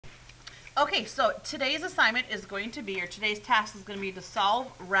Okay, so today's assignment is going to be, or today's task is going to be to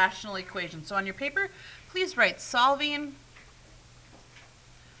solve rational equations. So on your paper, please write solving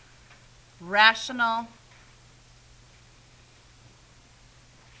rational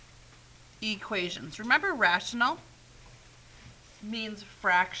equations. Remember, rational means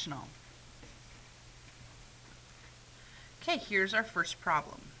fractional. Okay, here's our first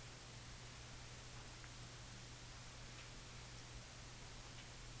problem.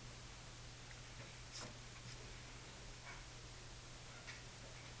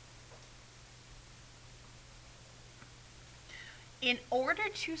 In order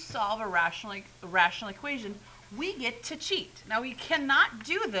to solve a rational equation, we get to cheat. Now, we cannot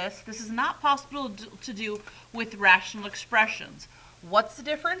do this. This is not possible to do with rational expressions. What's the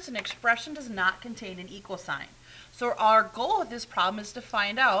difference? An expression does not contain an equal sign. So our goal of this problem is to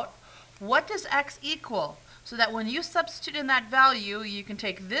find out what does x equal, so that when you substitute in that value, you can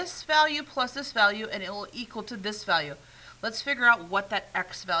take this value plus this value and it will equal to this value. Let's figure out what that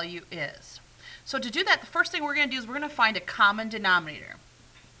x value is. So to do that, the first thing we're going to do is we're going to find a common denominator.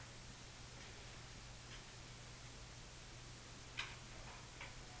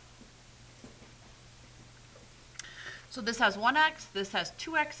 So this has 1x, this has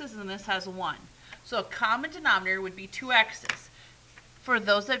 2x's, and this has 1. So a common denominator would be 2x's. For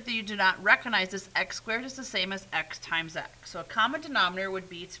those of you who do not recognize this, x squared is the same as x times x. So a common denominator would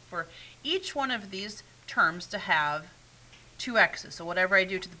be for each one of these terms to have 2x's. So whatever I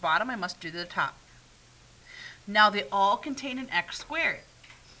do to the bottom, I must do to the top. Now they all contain an x squared.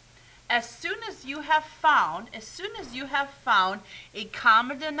 As soon as you have found a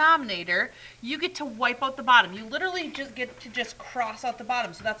common denominator, you get to wipe out the bottom. You literally just get to cross out the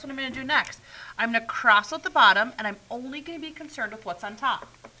bottom. So that's what I'm going to do next. I'm going to cross out the bottom, and I'm only going to be concerned with what's on top.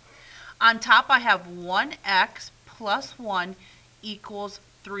 On top, I have 1x plus 1 equals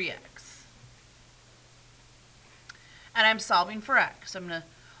 3x. And I'm solving for x. I'm going to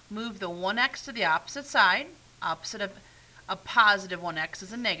move the 1x to the opposite side. Opposite of a positive 1x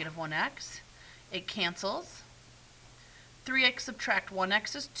is a negative 1x. It cancels. 3x subtract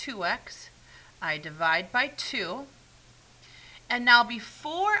 1x is 2x. I divide by 2. And now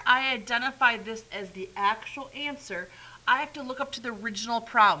before I identify this as the actual answer, I have to look up to the original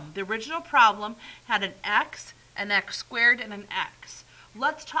problem. The original problem had an x squared, and an x.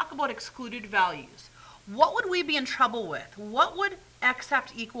 Let's talk about excluded values. What would we be in trouble with? What would x have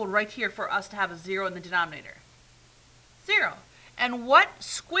to equal right here for us to have a 0 in the denominator? 0. And what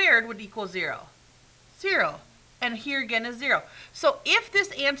squared would equal 0? 0. And here again is 0. So if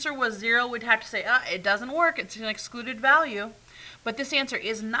this answer was 0, we'd have to say, it doesn't work. It's an excluded value. But this answer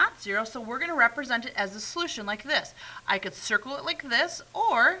is not 0, so we're going to represent it as a solution like this. I could circle it like this,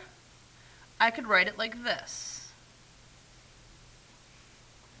 or I could write it like this.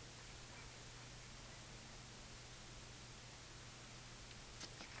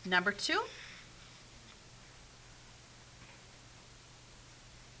 Number 2.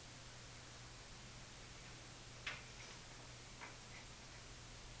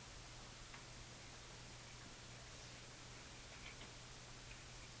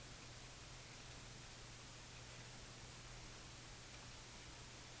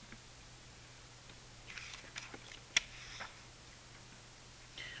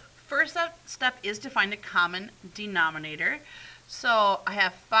 First step is to find a common denominator. So I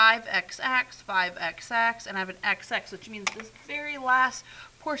have 5xx, 5xx, and I have an xx, which means this very last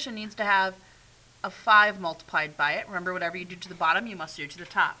portion needs to have a 5 multiplied by it. Remember, whatever you do to the bottom, you must do to the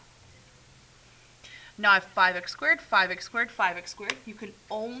top. Now I have 5x squared, 5x squared, 5x squared. You can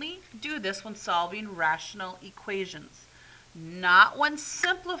only do this when solving rational equations, not when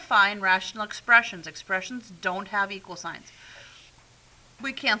simplifying rational expressions. Expressions don't have equal signs.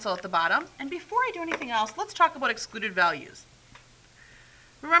 We cancel at the bottom. And before I do anything else, let's talk about excluded values.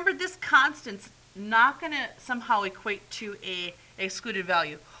 Remember, this constant's not going to somehow equate to an excluded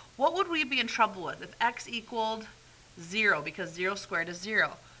value. What would we be in trouble with if x equaled 0? Because 0 squared is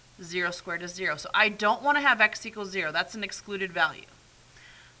 0. 0 squared is 0. So I don't want to have x equals 0. That's an excluded value.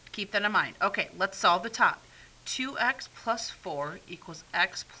 Keep that in mind. Okay, let's solve the top. 2x plus 4 equals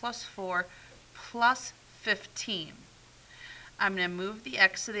x plus 4 plus 15. I'm going to move the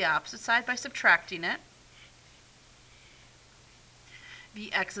x to the opposite side by subtracting it.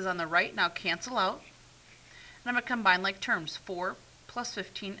 The x's on the right now cancel out. And I'm going to combine like terms. 4 plus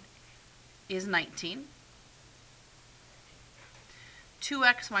 15 is 19.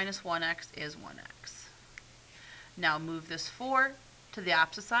 2x minus 1x is 1x. Now move this 4 to the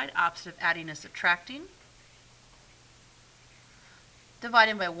opposite side. Opposite of adding is subtracting.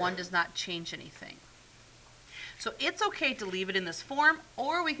 Dividing by 1 does not change anything. So it's okay to leave it in this form,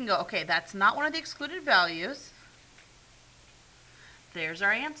 or we can go, okay, that's not one of the excluded values. There's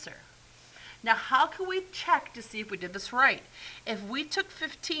our answer. Now, how can we check to see if we did this right? If we took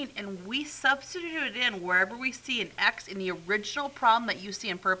 15 and we substituted in wherever we see an x in the original problem that you see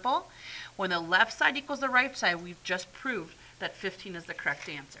in purple, when the left side equals the right side, we've just proved that 15 is the correct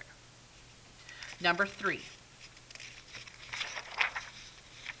answer. Number 3.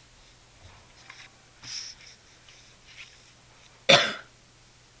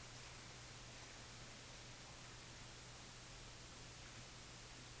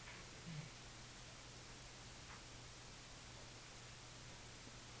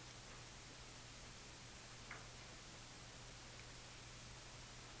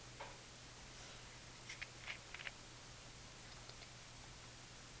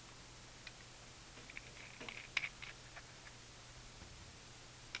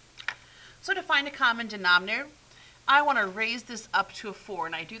 So to find a common denominator, I want to raise this up to a 4,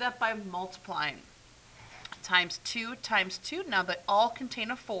 and I do that by multiplying. Times 2 times 2, now they all contain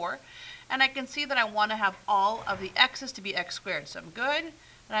a 4, and I can see that I want to have all of the x's to be x squared. So I'm good, and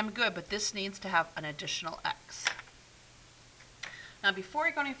I'm good, but this needs to have an additional x. Now before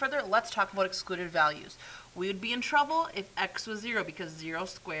I go any further, let's talk about excluded values. We would be in trouble if x was 0 because 0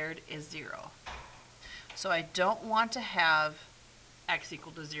 squared is 0. So I don't want to have x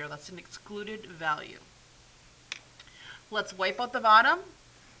equal to 0. That's an excluded value. Let's wipe out the bottom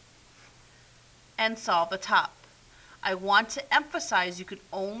and solve the top. I want to emphasize you can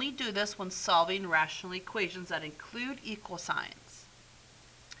only do this when solving rational equations that include equal signs.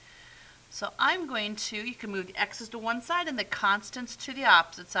 So I'm going to, you can move the x's to one side and the constants to the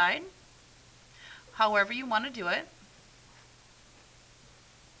opposite side, however you want to do it.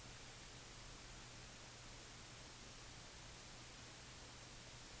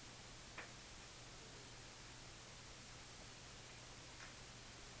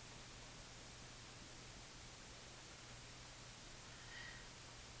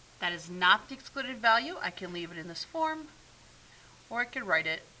 That is not the excluded value. I can leave it in this form, or I could write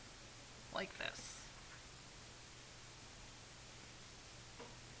it like this.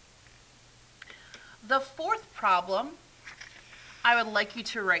 The fourth problem I would like you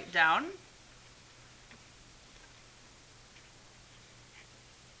to write down.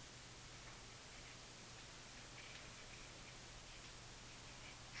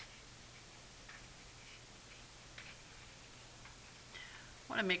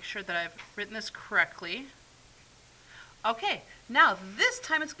 I want to make sure that I've written this correctly. Okay, now this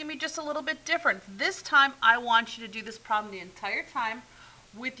time it's going to be just a little bit different. This time I want you to do this problem the entire time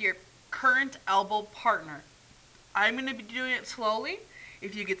with your current elbow partner. I'm going to be doing it slowly.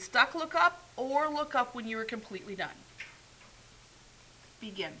 If you get stuck, look up, or look up when you are completely done.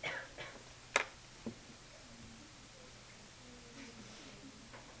 Begin.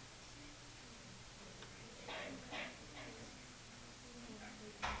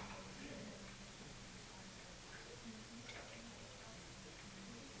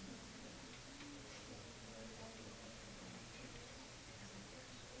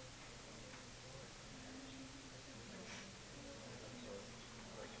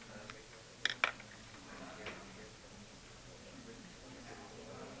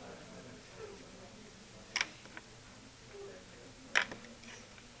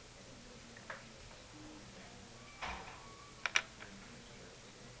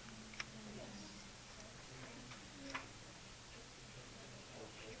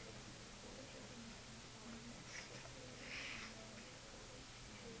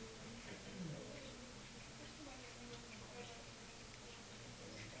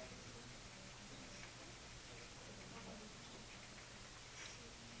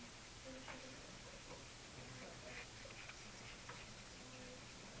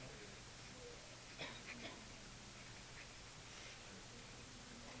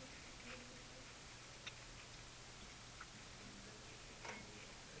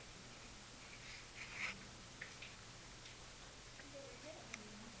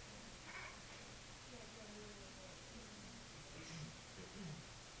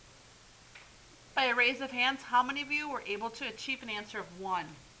 By a raise of hands, how many of you were able to achieve an answer of 1?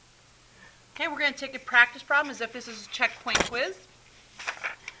 Okay, we're going to take a practice problem as if this is a checkpoint quiz.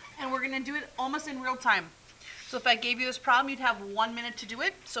 And we're going to do it almost in real time. So if I gave you this problem, you'd have 1 minute to do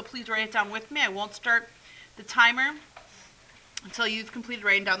it. So please write it down with me. I won't start the timer until you've completed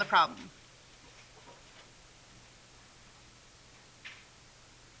writing down the problem.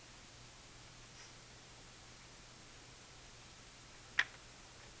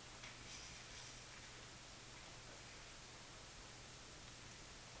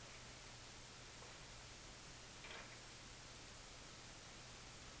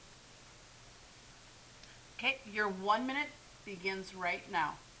 Okay, your 1 minute begins right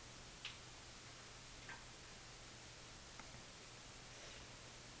now.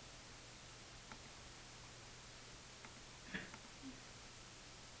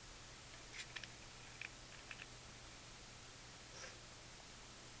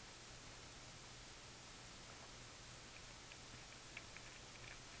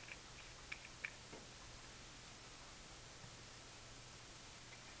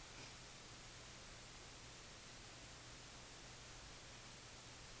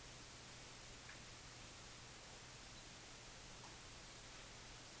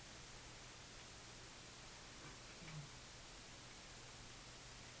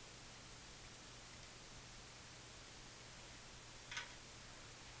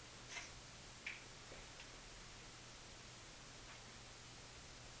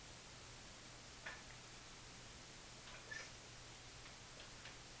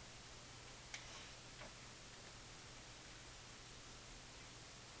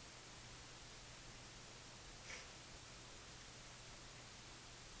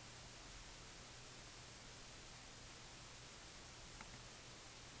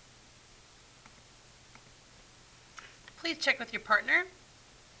 Please check with your partner.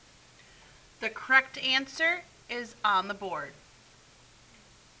 The correct answer is on the board.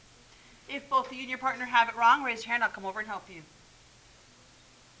 If both you and your partner have it wrong, raise your hand. I'll come over and help you.